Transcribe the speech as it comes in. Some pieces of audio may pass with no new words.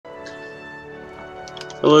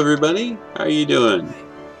Hello everybody, how are you doing?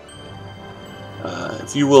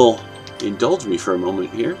 If you will indulge me for a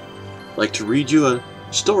moment here, I'd like to read you a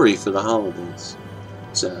story for the holidays.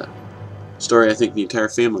 It's a story I think the entire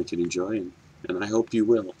family can enjoy, and I hope you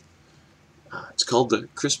will. It's called The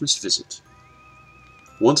Christmas Visit.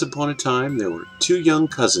 Once upon a time there were two young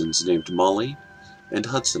cousins named Molly and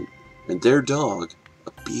Hudson, and their dog,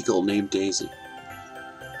 a beagle named Daisy.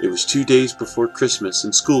 It was 2 days before Christmas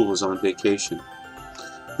and school was on vacation.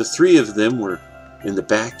 The three of them were in the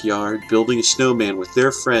backyard building a snowman with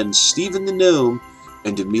their friends Stephen the Gnome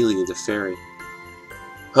and Amelia the Fairy.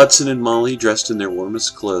 Hudson and Molly, dressed in their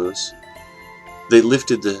warmest clothes, they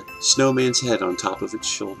lifted the snowman's head on top of its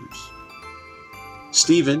shoulders.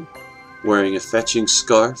 Stephen, wearing a fetching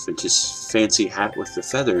scarf and his fancy hat with the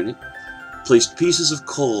feather in it, placed pieces of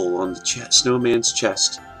coal on the snowman's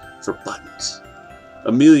chest for buttons.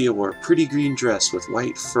 Amelia wore a pretty green dress with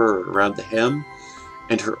white fur around the hem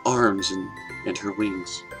and her arms and her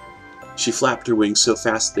wings. She flapped her wings so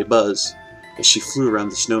fast they buzzed as she flew around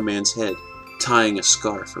the snowman's head, tying a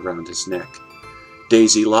scarf around his neck.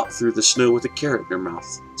 Daisy lopped through the snow with a carrot in her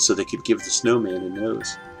mouth so they could give the snowman a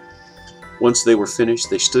nose. Once they were finished,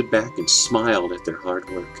 they stood back and smiled at their hard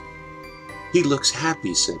work. "He looks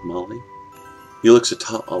happy," said Molly. "He looks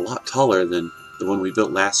a lot taller than the one we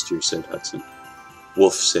built last year," said Hudson.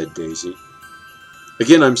 "Woof," said Daisy.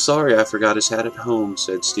 "Again, I'm sorry I forgot his hat at home,"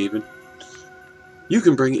 said Stephen. "You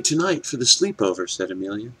can bring it tonight for the sleepover," said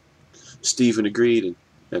Amelia. Stephen agreed, and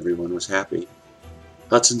everyone was happy.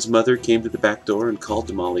 Hudson's mother came to the back door and called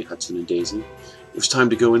to Molly, Hudson, and Daisy. It was time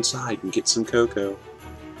to go inside and get some cocoa.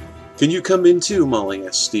 "Can you come in too?" Molly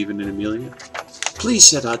asked Stephen and Amelia. "Please,"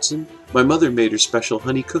 said Hudson. "My mother made her special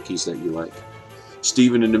honey cookies that you like."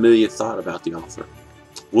 Stephen and Amelia thought about the offer.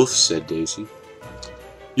 "Woof," said Daisy.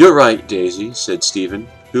 "You're right, Daisy," said Stephen,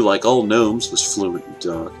 who, like all gnomes, was fluent in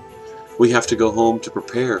dog. "We have to go home to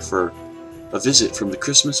prepare for a visit from the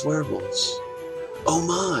Christmas Werewolves." "Oh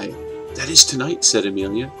my, that is tonight," said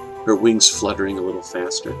Amelia, her wings fluttering a little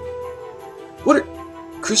faster. "What are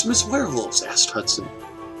Christmas Werewolves?" asked Hudson.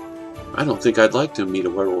 "I don't think I'd like to meet a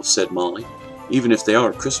werewolf," said Molly, "even if they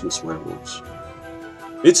are Christmas werewolves."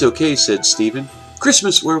 "It's okay," said Stephen.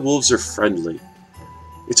 "Christmas werewolves are friendly."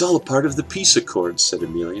 "It's all a part of the peace accords," said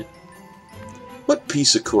Amelia. "What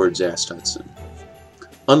peace accords?" asked Hudson.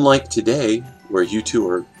 "Unlike today, where you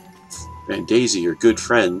two and Daisy are good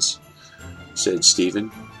friends," said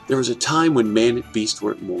Stephen, "there was a time when man and beast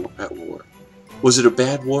were at war." "Was it a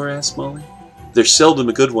bad war?" asked Molly. "There's seldom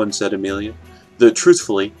a good one," said Amelia, "though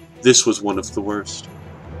truthfully, this was one of the worst."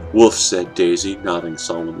 "Woof," said Daisy, nodding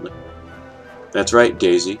solemnly. "That's right,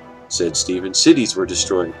 Daisy," said Stephen. "Cities were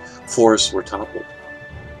destroyed. Forests were toppled.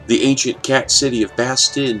 The ancient cat city of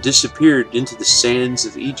Bastin disappeared into the sands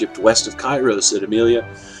of Egypt west of Cairo," said Amelia.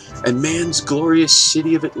 "And man's glorious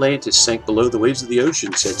city of Atlantis sank below the waves of the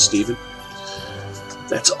ocean," said Stephen.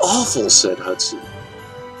 "That's awful," said Hudson.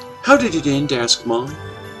 "How did it end?" asked Molly.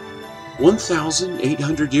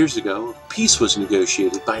 1,800 years ago, peace was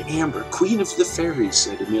negotiated by Amber, Queen of the Fairies,"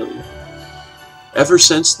 said Amelia. "Ever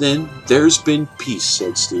since then, there's been peace,"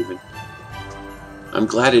 said Stephen. "I'm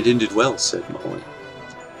glad it ended well," said Molly.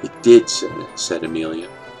 "It did," said Amelia.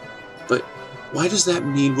 "But why does that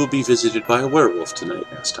mean we'll be visited by a werewolf tonight?"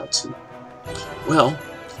 asked Hudson. "Well,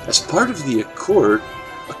 as part of the accord,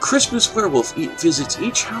 a Christmas werewolf visits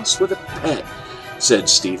each house with a pet," said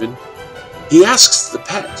Stephen. "He asks the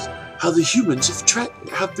pet how the humans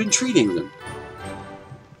have been treating them."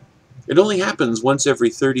 "It only happens once every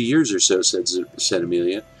 30 years or so," said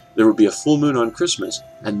Amelia. "There will be a full moon on Christmas,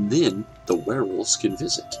 and then the werewolves can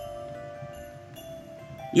visit."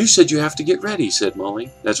 "You said you have to get ready," said Molly.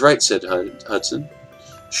 "That's right," said Hudson.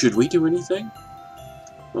 "Should we do anything?"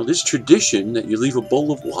 "Well, it's tradition that you leave a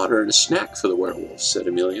bowl of water and a snack for the werewolves," said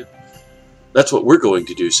Amelia. "That's what we're going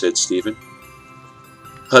to do," said Stephen.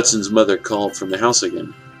 Hudson's mother called from the house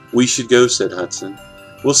again. "We should go," said Hudson.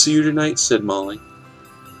 "We'll see you tonight," said Molly.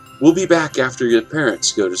 "We'll be back after your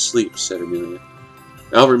parents go to sleep," said Amelia.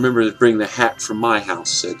 "I'll remember to bring the hat from my house,"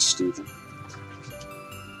 said Stephen.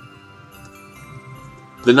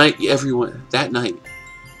 That night,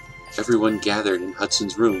 everyone gathered in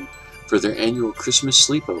Hudson's room for their annual Christmas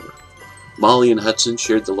sleepover. Molly and Hudson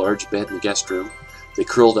shared the large bed in the guest room. They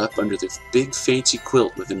curled up under the big fancy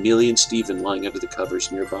quilt with Amelia and Stephen lying under the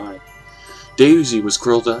covers nearby. Daisy was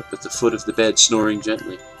curled up at the foot of the bed, snoring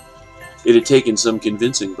gently. It had taken some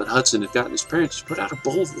convincing, but Hudson had gotten his parents to put out a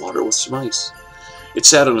bowl of water with some ice. It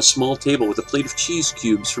sat on a small table with a plate of cheese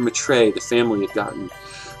cubes from a tray the family had gotten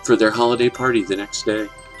for their holiday party the next day.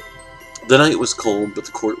 The night was cold, but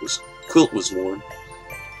the quilt was warm.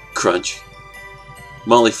 Crunch.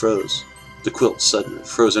 Molly froze. The quilt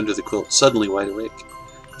froze under the quilt, suddenly wide awake.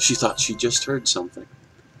 She thought she just heard something.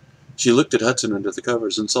 She looked at Hudson under the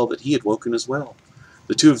covers and saw that he had woken as well.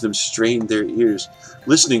 The two of them strained their ears,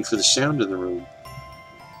 listening for the sound in the room.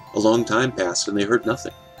 A long time passed and they heard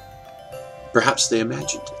nothing. Perhaps they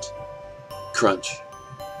imagined it. Crunch.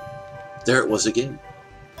 There it was again.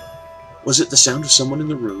 Was it the sound of someone in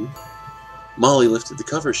the room? Molly lifted the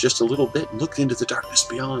covers just a little bit and looked into the darkness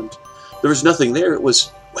beyond. There was nothing there. It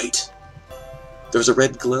was... Wait. There was a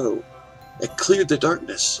red glow. It cleared the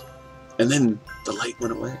darkness. And then the light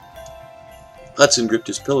went away. Hudson gripped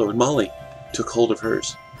his pillow and Molly took hold of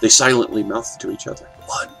hers. They silently mouthed to each other.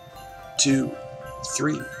 1, 2,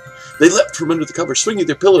 3. They leapt from under the covers, swinging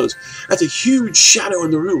their pillows at the huge shadow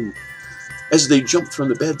in the room. As they jumped from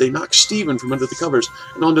the bed, they knocked Stephen from under the covers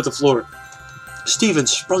and onto the floor. Stephen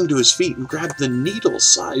sprung to his feet and grabbed the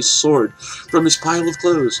needle-sized sword from his pile of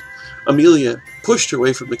clothes. Amelia pushed her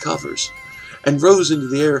way from the covers and rose into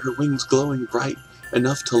the air, her wings glowing bright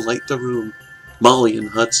enough to light the room. Molly and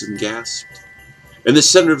Hudson gasped. In the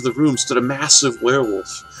center of the room stood a massive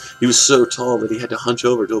werewolf. He was so tall that he had to hunch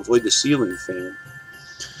over to avoid the ceiling fan.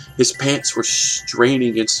 His pants were straining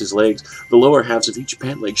against his legs, the lower halves of each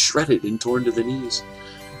pant leg shredded and torn to the knees.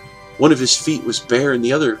 One of his feet was bare and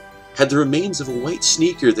the other had the remains of a white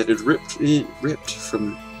sneaker that had ripped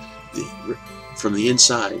from the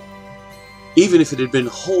inside. Even if it had been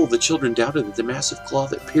whole, the children doubted that the massive claw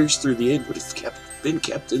that pierced through the end would have been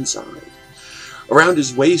kept inside. Around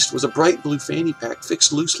his waist was a bright blue fanny pack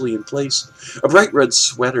fixed loosely in place. A bright red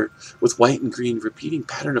sweater with white and green repeating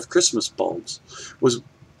pattern of Christmas bulbs was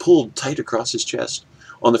pulled tight across his chest.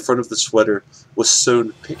 On the front of the sweater was sewn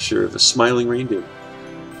a picture of a smiling reindeer,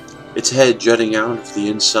 its head jutting out of the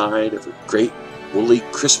inside of a great woolly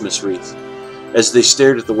Christmas wreath. As they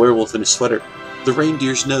stared at the werewolf in his sweater, the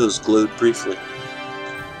reindeer's nose glowed briefly.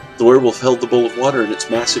 The werewolf held the bowl of water in its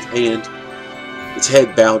massive hand, its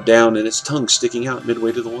head bowed down and its tongue sticking out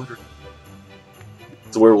midway to the water.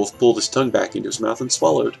 The werewolf pulled his tongue back into his mouth and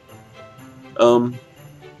swallowed.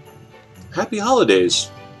 Happy holidays,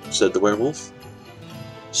 said the werewolf.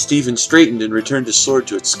 Stephen straightened and returned his sword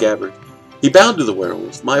to its scabbard. He bowed to the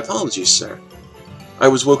werewolf. My apologies, sir. I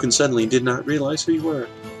was woken suddenly and did not realize who you were.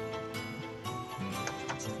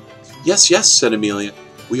 Yes, yes, said Amelia.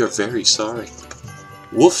 We are very sorry.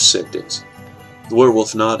 Woof, said Daisy. The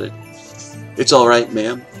werewolf nodded. It's all right,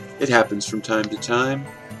 ma'am. It happens from time to time.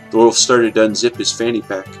 The werewolf started to unzip his fanny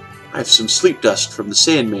pack. I have some sleep dust from the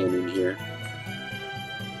Sandman in here.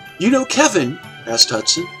 You know Kevin? Asked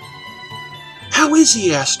Hudson. How is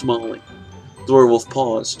he? Asked Molly. The werewolf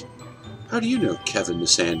paused. How do you know Kevin the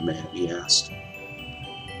Sandman? He asked.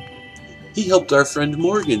 He helped our friend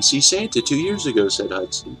Morgan see Santa 2 years ago, said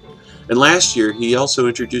Hudson. And last year he also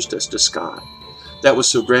introduced us to Scott. That was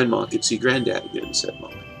so Grandma could see Granddad again, said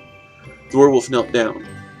Molly. The werewolf knelt down.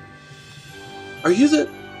 Are you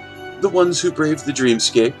the ones who braved the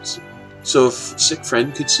dreamscapes, so a sick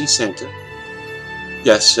friend could see Santa?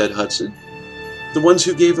 Yes, said Hudson. The ones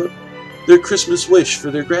who gave up their Christmas wish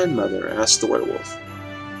for their grandmother? Asked the werewolf.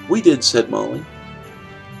 We did, said Molly.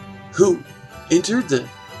 Who entered the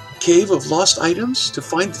cave of lost items to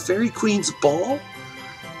find the Fairy Queen's ball?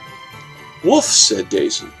 Woof, said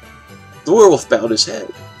Daisy. The werewolf bowed his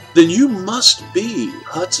head. Then you must be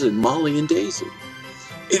Hudson, Molly, and Daisy.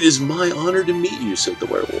 It is my honor to meet you, said the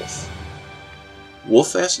werewolf.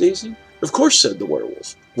 Wolf, asked Daisy. Of course, said the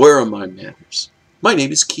werewolf. Where are my manners? My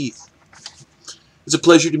name is Keith. It's a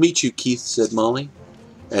pleasure to meet you, Keith, said Molly,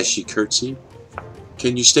 as she curtsied.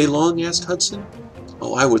 Can you stay long? Asked Hudson.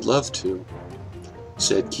 Oh, I would love to,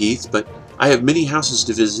 said Keith, but I have many houses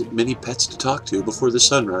to visit, many pets to talk to before the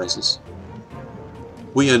sun rises.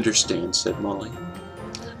 We understand, said Molly.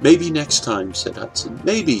 Maybe next time, said Hudson.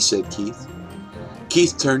 Maybe, said Keith.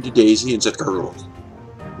 Keith turned to Daisy and said, Grrr.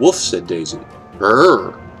 Woof, said Daisy.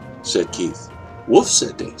 Grrr, said Keith. Woof,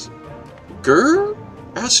 said Daisy. Grrr?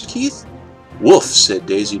 Asked Keith. Woof, said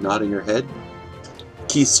Daisy, nodding her head.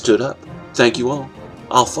 Keith stood up. Thank you all.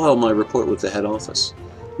 I'll file my report with the head office.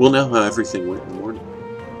 We'll know how everything went in the morning.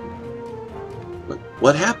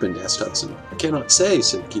 What happened? Asked Hudson. I cannot say,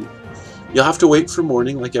 said Keith. You'll have to wait for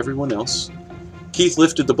morning like everyone else. Keith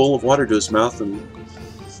lifted the bowl of water to his mouth and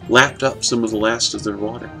lapped up some of the last of their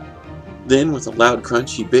water. Then, with a loud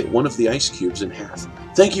crunch, he bit one of the ice cubes in half.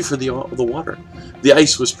 Thank you for the water. The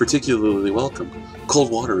ice was particularly welcome.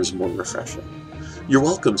 Cold water is more refreshing. You're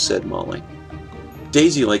welcome, said Molly.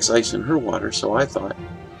 Daisy likes ice in her water, so I thought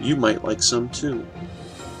you might like some too.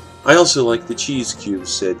 I also like the cheese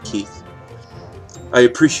cubes, said Keith. I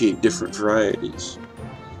appreciate different varieties.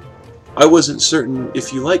 I wasn't certain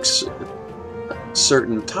if you like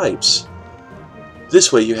certain types.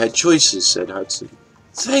 This way you had choices, said Hudson.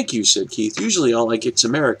 Thank you, said Keith. Usually all I get's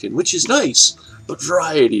American, which is nice, but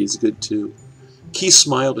variety is good too. Keith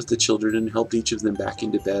smiled at the children and helped each of them back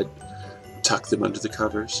into bed, tucked them under the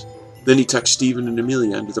covers. Then he tucked Stephen and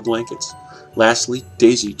Amelia under the blankets. Lastly,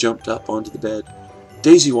 Daisy jumped up onto the bed.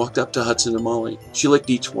 Daisy walked up to Hudson and Molly. She licked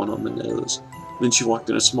each one on the nose. Then she walked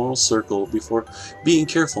in a small circle before being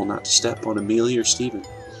careful not to step on Amelia or Stephen.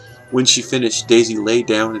 When she finished, Daisy lay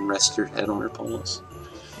down and rested her head on her paws.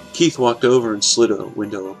 Keith walked over and slid a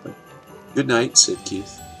window open. Good night, said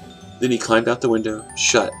Keith. Then he climbed out the window,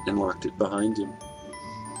 shut, and locked it behind him.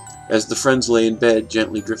 As the friends lay in bed,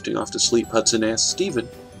 gently drifting off to sleep, Hudson asked Stephen.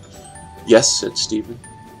 Yes, said Stephen.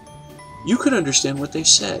 You could understand what they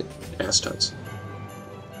said, asked Hudson.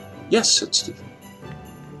 Yes, said Stephen.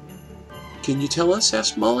 Can you tell us,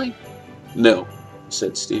 asked Molly. No,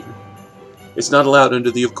 said Stephen. It's not allowed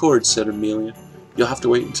under the Accords, said Amelia. You'll have to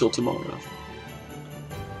wait until tomorrow.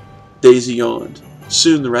 Daisy yawned.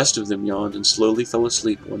 Soon the rest of them yawned and slowly fell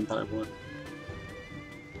asleep one by one.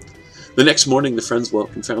 The next morning the friends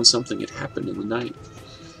woke and found something had happened in the night.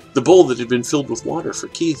 The bowl that had been filled with water for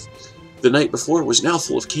Keith the night before was now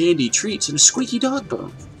full of candy, treats, and a squeaky dog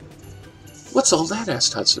bone. What's all that?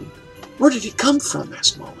 Asked Hudson. Where did it come from?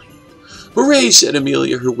 Asked Molly. Hooray, said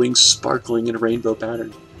Amelia, her wings sparkling in a rainbow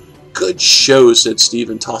pattern. Good show, said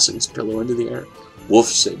Stephen, tossing his pillow into the air. Woof,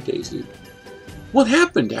 said Daisy. What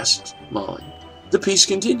happened? Asked Molly. The piece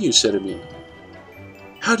continues, said Amelia.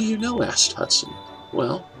 How do you know? Asked Hudson.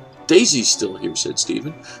 Well, Daisy's still here, said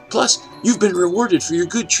Stephen. Plus, you've been rewarded for your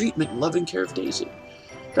good treatment and loving care of Daisy.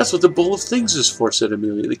 That's what the bowl of things is for, said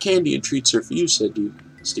Amelia. The candy and treats are for you, said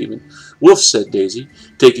Stephen. Woof, said Daisy,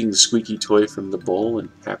 taking the squeaky toy from the bowl and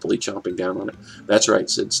happily chomping down on it. That's right,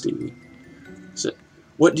 said Stevie.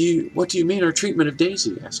 What do you mean our treatment of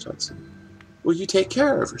Daisy? Asked Hudson. Well, you take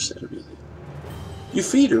care of her, said Amelia. You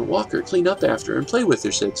feed her, walk her, clean up after her, and play with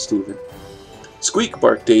her, said Stephen. Squeak,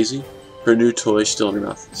 barked Daisy, her new toy still in her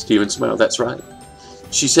mouth. Stephen smiled. That's right.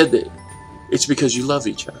 She said that it's because you love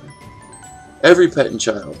each other. Every pet and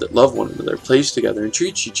child that love one another, plays together, and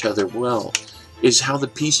treats each other well is how the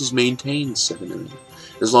peace is maintained, said Amelia.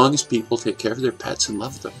 As long as people take care of their pets and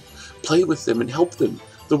love them, play with them, and help them,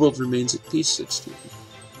 the world remains at peace, said Stephen.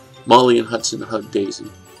 Molly and Hudson hugged Daisy.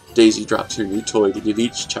 Daisy dropped her new toy to give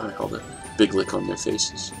each child a big lick on their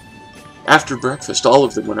faces. After breakfast, all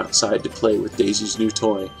of them went outside to play with Daisy's new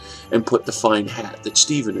toy and put the fine hat that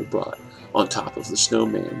Stephen had brought on top of the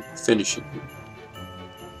snowman, finishing him.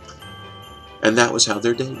 And that was how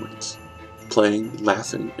their day went, playing,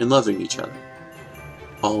 laughing, and loving each other,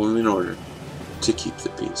 all in order to keep the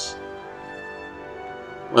peace.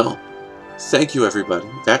 Well, thank you, everybody.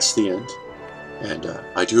 That's the end. And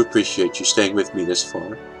I do appreciate you staying with me this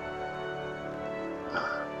far.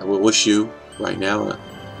 I will wish you, right now, a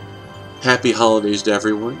happy holidays to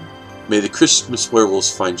everyone. May the Christmas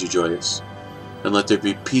werewolves find you joyous, and let there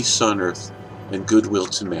be peace on earth and goodwill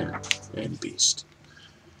to man and beast.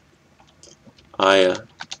 I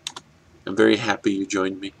am very happy you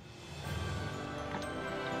joined me,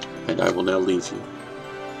 and I will now leave you.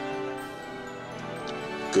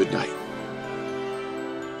 Good night.